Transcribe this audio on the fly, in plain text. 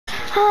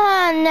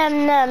Ah,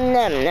 num num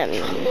num num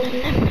num.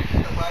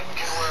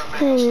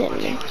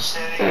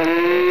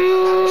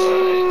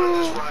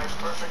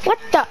 What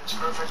the?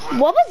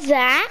 What was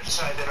that?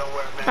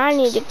 I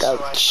need to go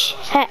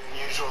check.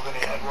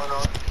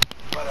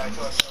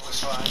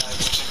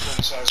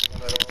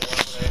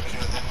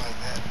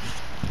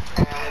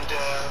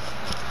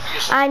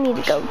 I need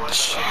to go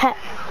check.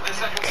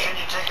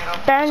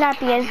 Better not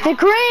be in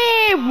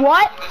degree.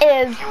 What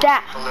is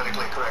that?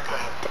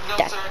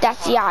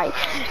 That's the eye.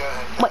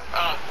 Wait.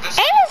 Ain't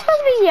it supposed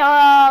to be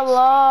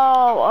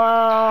yellow?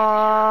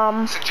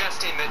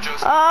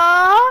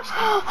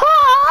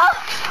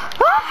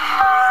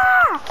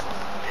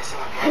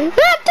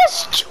 That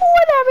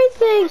destroyed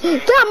everything.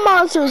 That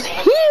monster's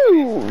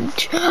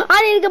huge.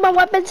 I need to get my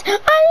weapons. I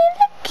need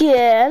to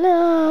get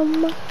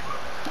them.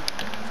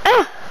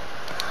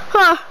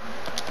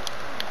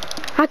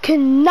 I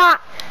cannot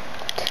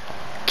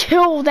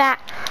kill that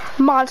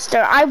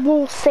monster. I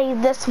will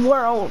save this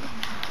world.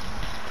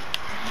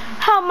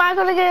 How am I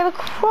gonna get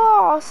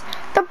across?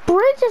 The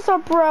bridges are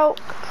broke.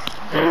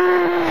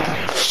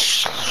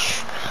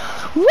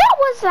 What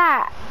was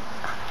that?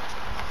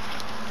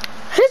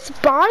 His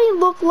body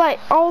looked like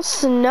all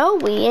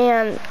snowy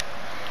and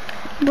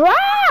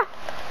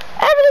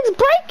everything's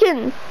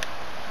breaking.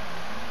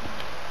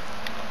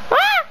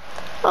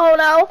 Oh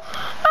no,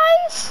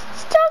 I'm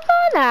stuck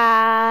on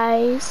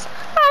ice.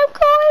 I'm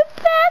going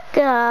back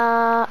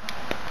up.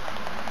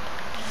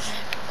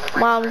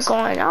 Well, I'm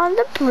going on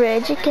the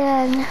bridge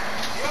again.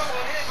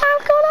 I'm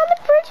going on the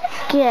bridge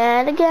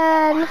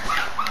again.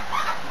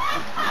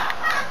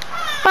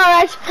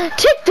 Alright,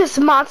 take this,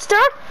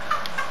 monster.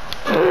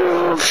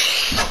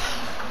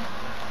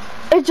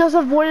 It just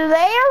avoided the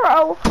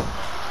arrow.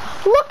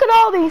 Look at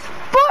all these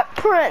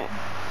footprints.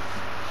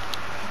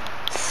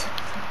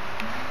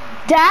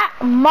 That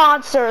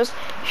monster's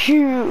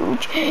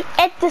huge.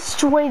 It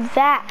destroyed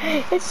that.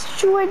 It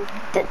destroyed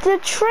the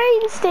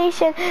train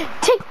station.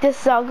 Take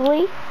this,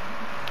 ugly.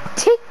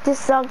 Take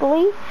this,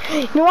 ugly.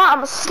 You know what? I'm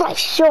gonna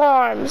slice your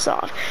arms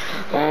off.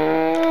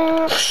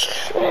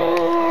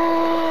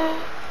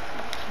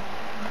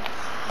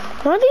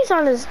 One of these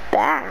on his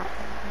back.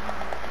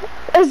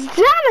 Is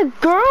that a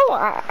girl?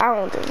 I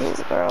don't think he's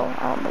a girl.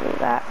 I don't believe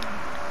that.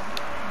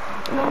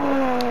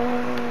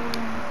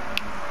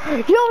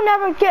 You'll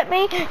never get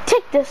me.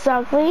 Take this,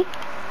 ugly.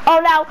 Oh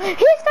no, he's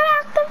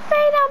gonna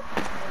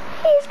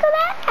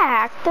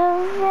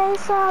activate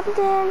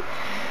something.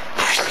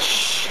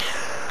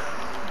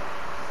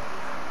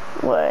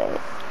 Wait.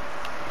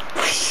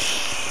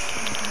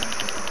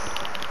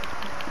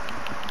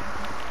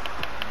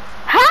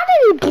 How did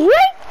he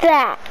break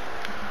that?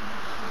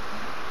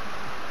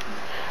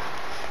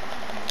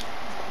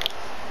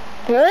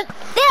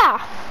 Yeah.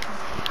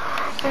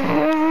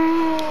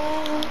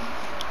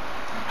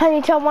 How do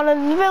you tell one of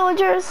the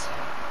villagers?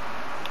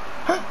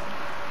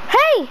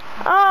 Hey,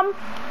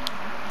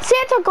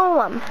 Santa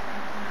Golem.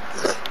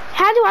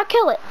 How do I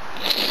kill it?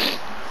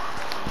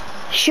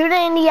 Shoot it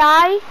in the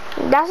eye?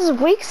 That's his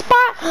weak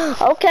spot?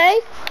 Okay.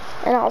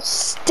 And I'll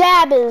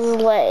stab his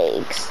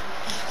legs.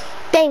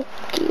 Thank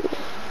you.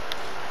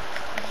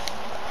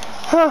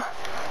 Oh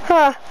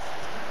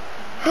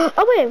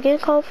wait, I'm getting a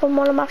call from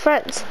one of my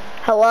friends.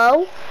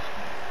 Hello?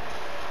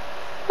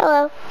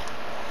 Hello?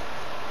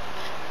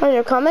 Oh,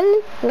 you're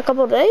coming in a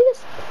couple of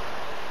days?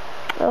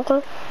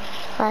 Okay.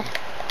 Bye.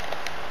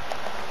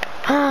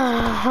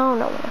 I don't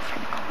know what I'm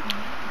going to call.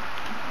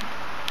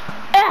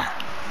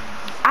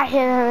 I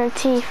hit her in the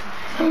teeth.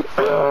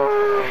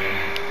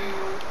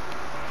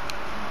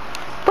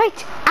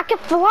 Wait, I can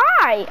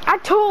fly! I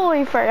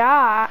totally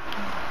forgot.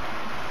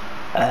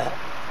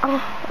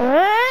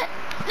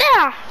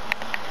 Yeah.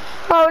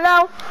 Oh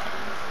no.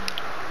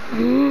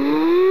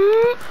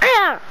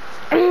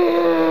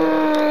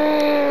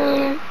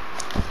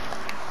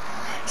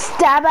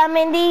 Stab him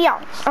in the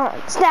arm.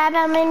 Stab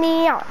him in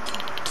the arm.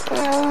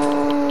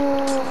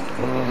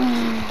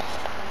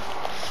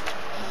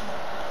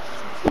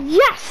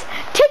 Yes!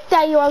 Take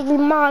that, you ugly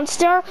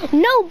monster.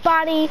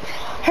 Nobody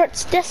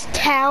hurts this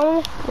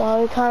town.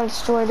 Well, we kind of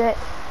destroyed it.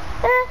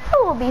 It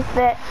will be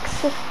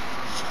fixed.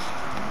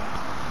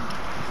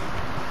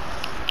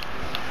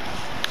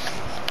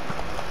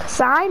 Cause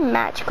I'm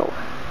magical.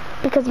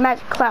 Because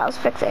magic clouds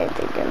fix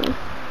anything. And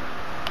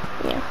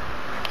yeah.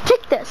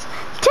 Take this.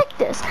 Take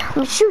this. I'm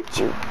gonna shoot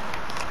you.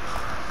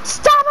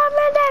 Stab him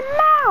in that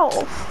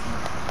mouth.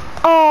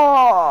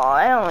 Oh,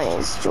 I only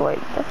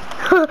destroyed it.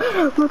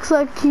 Looks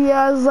like he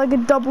has like a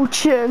double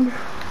chin.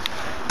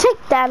 Take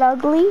that,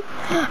 ugly.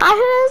 I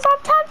hit his on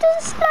top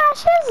to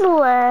smash his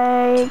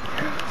leg.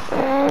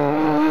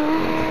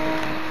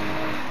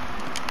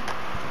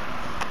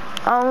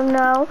 Oh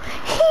no,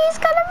 he's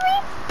gonna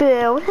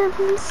rebuild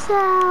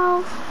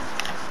himself.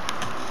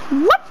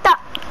 What the?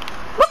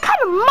 What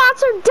kind of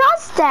monster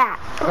does that?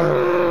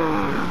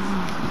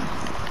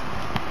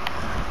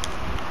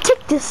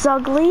 Take this,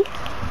 ugly.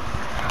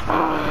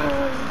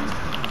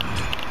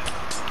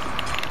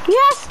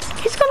 Yes,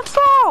 he's gonna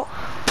fall.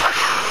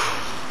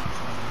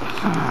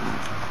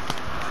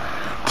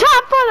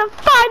 Top for the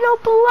final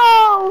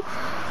blow.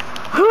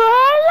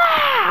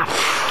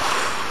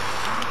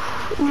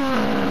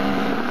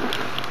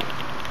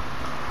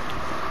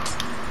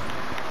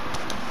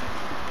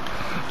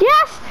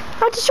 Yes,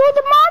 I destroyed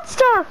the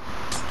monster.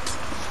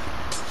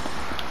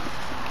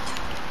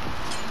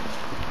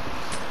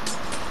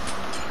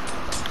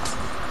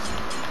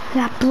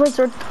 That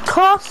blizzard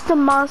caused the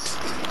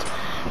monster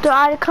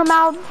to come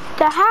out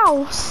the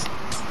house.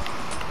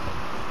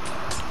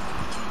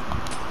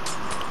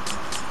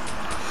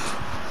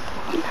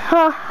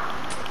 Huh.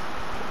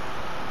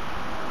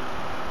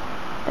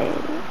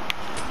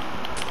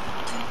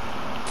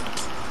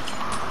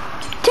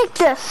 Take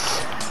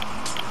this.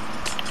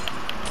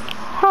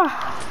 Huh.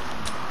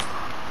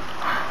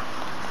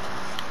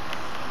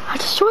 I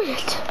destroyed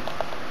it.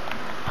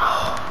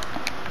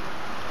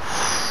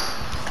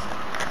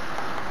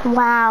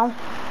 Wow.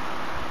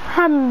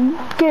 I'm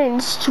getting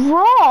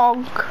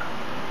strong.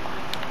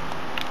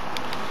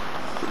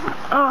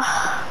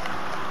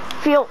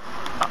 Feel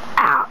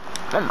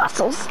my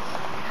muscles.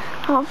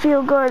 I don't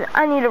feel good.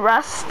 I need a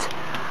rest.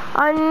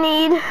 I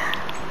need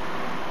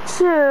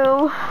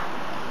to